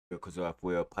Cause our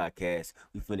Well podcast,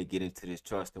 we finna get into this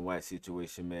Charleston White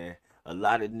situation, man. A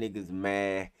lot of niggas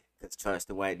mad because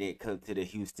Charleston White didn't come to the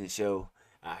Houston show.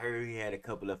 I heard he had a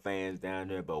couple of fans down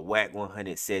there, but Whack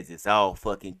 100 says it's all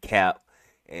fucking cap.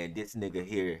 And this nigga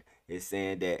here is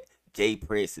saying that Jay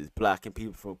Prince is blocking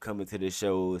people from coming to the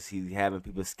shows. He's having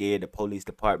people scared. The police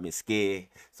department scared.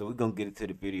 So we're gonna get into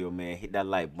the video, man. Hit that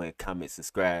like button, comment,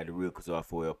 subscribe to Real Cause Our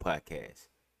Well podcast.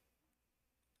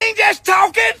 Ain't just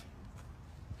talking.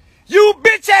 You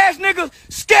bitch ass niggas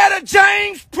scared of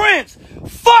James Prince.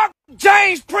 Fuck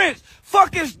James Prince.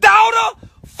 Fuck his daughter.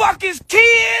 Fuck his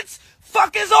kids.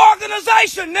 Fuck his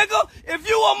organization, nigga. If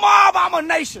you a mob, I'm a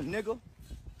nation, nigga.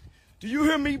 Do you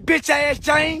hear me, bitch ass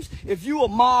James? If you a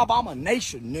mob, I'm a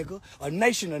nation, nigga. A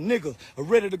nation of niggas are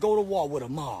ready to go to war with a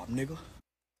mob, nigga.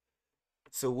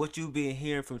 So what you been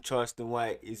hearing from Charleston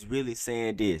White is really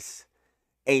saying this.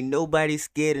 Ain't nobody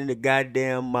scared of the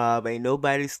goddamn mob. Ain't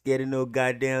nobody scared of no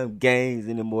goddamn gangs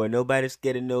anymore. Nobody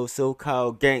scared of no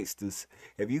so-called gangsters.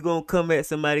 If you gonna come at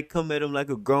somebody, come at them like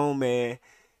a grown man.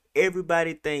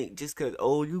 Everybody think just cause,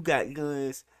 oh, you got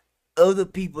guns, other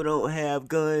people don't have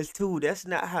guns too. That's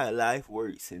not how life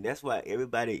works. And that's why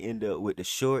everybody end up with the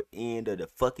short end of the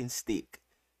fucking stick.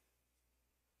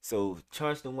 So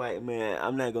Charleston White, man,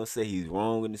 I'm not gonna say he's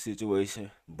wrong in the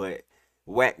situation, but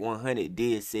Whack 100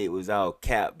 did say it was all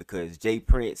cap because Jay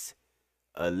Prince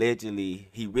allegedly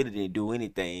he really didn't do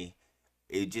anything.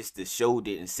 It just the show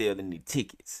didn't sell any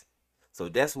tickets. So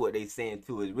that's what they saying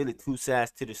too. It's really two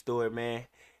sides to the story, man.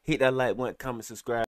 Hit that like button, comment, subscribe.